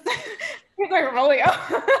like, I'm just he's like Rolio.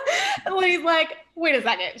 And Lydia's like, wait a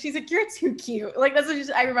second. She's like, you're too cute. Like that's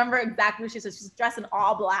what I remember exactly what she said. She's dressed in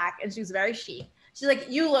all black and she was very chic. She's like,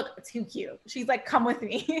 you look too cute. She's like, come with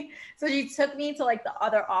me. So she took me to like the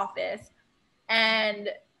other office and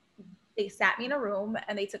they sat me in a room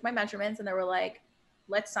and they took my measurements and they were like,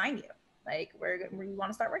 let's sign you. Like, we want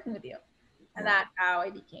to start working with you. And that's how I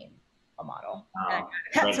became a model. And I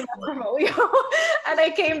got to portfolio. And I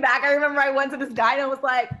came back. I remember I went to this guy and I was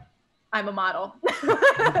like, I'm a model.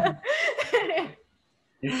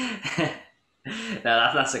 No,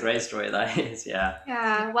 that's a great story. That is, yeah.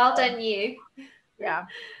 Yeah, well done, you. Yeah.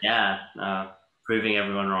 Yeah, proving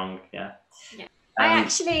everyone wrong. Yeah. Yeah.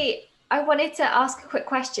 I wanted to ask a quick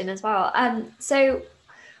question as well. So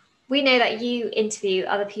we know that you interview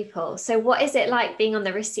other people. So what is it like being on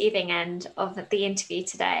the receiving end of the interview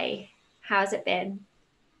today? How has it been?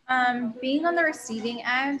 Being on the receiving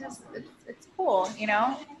end, it's cool, you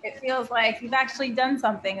know? It feels like you've actually done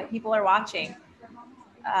something that people are watching.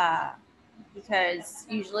 Because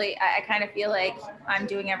usually I kind of feel like I'm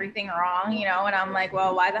doing everything wrong, you know? And I'm like,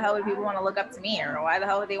 well, why the hell would people want to look up to me? Or why the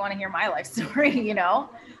hell would they want to hear my life story, you know?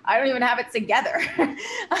 I don't even have it together.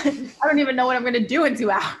 I don't even know what I'm going to do in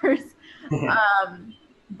 2 hours.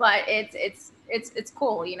 But it's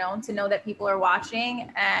cool, you know, to know that people are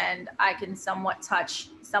watching and I can somewhat touch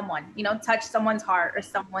someone, you know, touch someone's heart or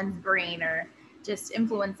someone's brain or just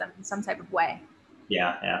influence them in some type of way.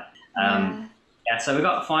 Yeah. Yeah, so we've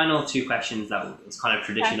got the final 2 questions that is kind of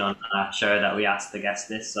tradition on our show that we ask the guests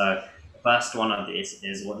this. So the first one of these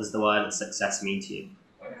is, what does the word success mean to you?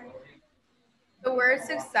 The word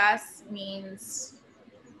success means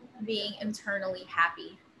being internally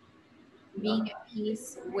happy, being at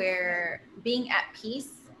peace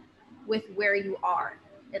with where you are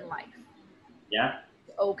in life. Yeah.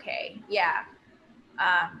 Okay. Yeah.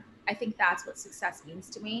 I think that's what success means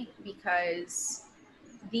to me, because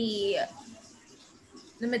the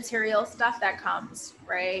material stuff that comes,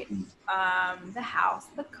 right? The house,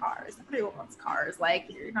 the cars, everybody wants cars. Like,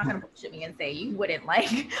 you're not gonna bullshit me and say you wouldn't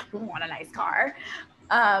like want a nice car.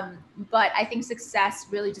 But I think success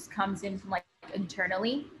really just comes in from like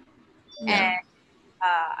internally. And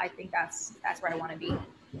I think that's where I want to be.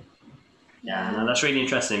 Yeah, no, that's really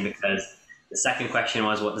interesting, because the second question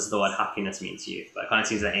was, what does the word happiness mean to you? But it kind of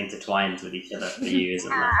seems they're intertwined with each other for you,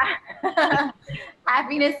 isn't it?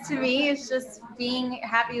 Happiness to me is just being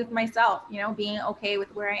happy with myself, you know, being okay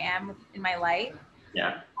with where I am in my life.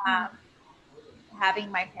 Yeah.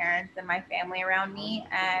 Having my parents and my family around me,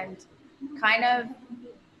 and kind of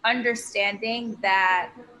understanding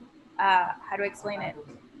that, how do I explain it?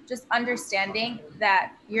 Just understanding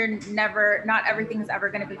that not everything's ever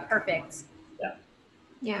going to be perfect.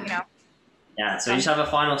 Yeah. You know? Yeah, so you just have a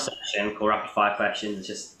final section called Rapid Fire Questions. It's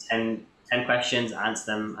just 10 questions, answer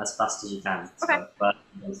them as fast as you can. Okay.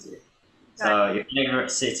 So your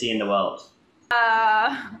favorite city in the world?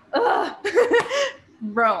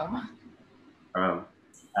 Rome. Rome.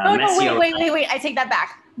 Wait. I take that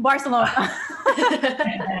back. Barcelona.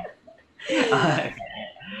 Okay.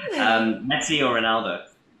 Messi or Ronaldo?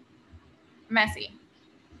 Messi.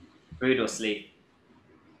 Food or sleep?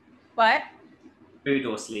 What? Food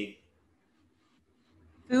or sleep?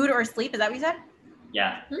 Food or sleep? Is that what you said?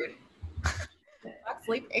 Yeah. Not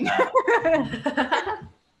sleeping.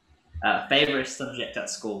 Favorite subject at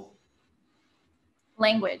school?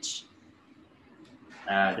 Language.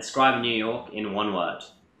 Describe New York in 1 word.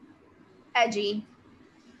 Edgy.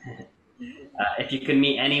 If you could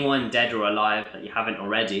meet anyone dead or alive that you haven't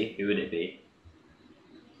already, who would it be?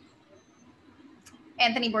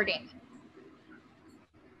 Anthony Bourdain.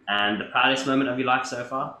 And the proudest moment of your life so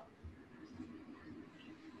far?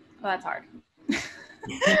 Well, that's hard.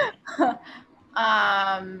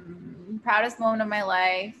 Proudest moment of my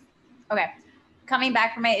life. Okay. Coming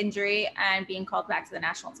back from my injury and being called back to the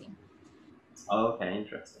national team. Oh, okay,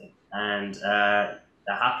 interesting. And the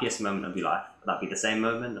happiest moment of your life, would that be the same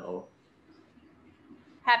moment, or?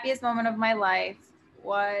 Happiest moment of my life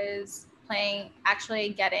was actually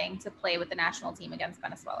getting to play with the national team against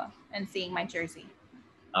Venezuela and seeing my jersey.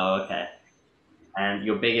 Oh, okay. And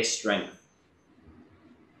your biggest strength?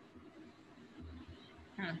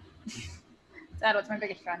 Dad, what's my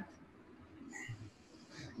biggest strength?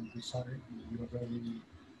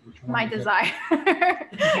 My desire.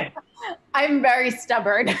 I'm very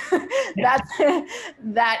stubborn. That's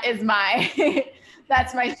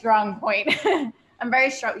my strong point. I'm very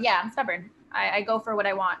strong. Yeah, I'm stubborn. I go for what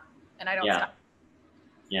I want and I don't stop.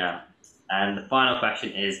 Yeah. And the final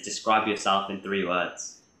question is, describe yourself in 3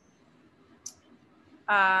 words.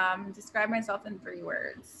 Describe myself in 3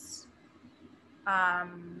 words.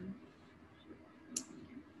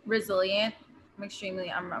 resilient.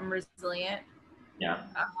 I'm resilient. Yeah.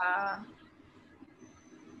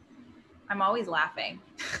 I'm always laughing.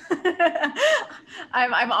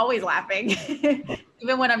 I'm always laughing.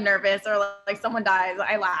 Even when I'm nervous or like someone dies,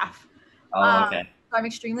 I laugh. Oh, okay. So I'm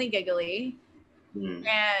extremely giggly.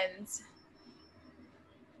 And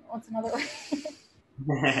what's another way?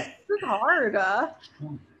 This is hard.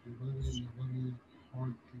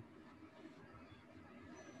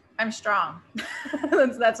 I'm strong.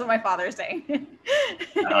 That's what my father's saying.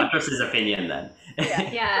 I'll trust his opinion then.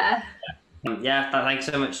 Yeah. Thanks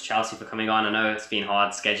so much, Chelsea, for coming on. I know it's been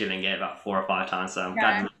hard scheduling it about 4 or 5 times, so I'm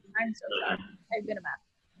glad. I'm so sorry. I've been a mess.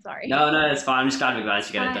 Sorry. No, it's fine. I'm just glad you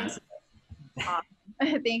get it done.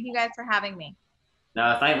 Awesome. Thank you guys for having me.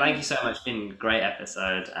 No, thank you so much. It's been a great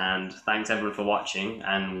episode, and thanks everyone for watching,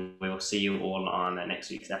 and we will see you all on next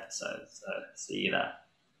week's episode. So see you there.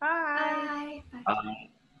 Bye. Bye. Bye.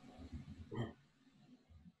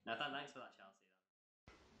 No, thanks for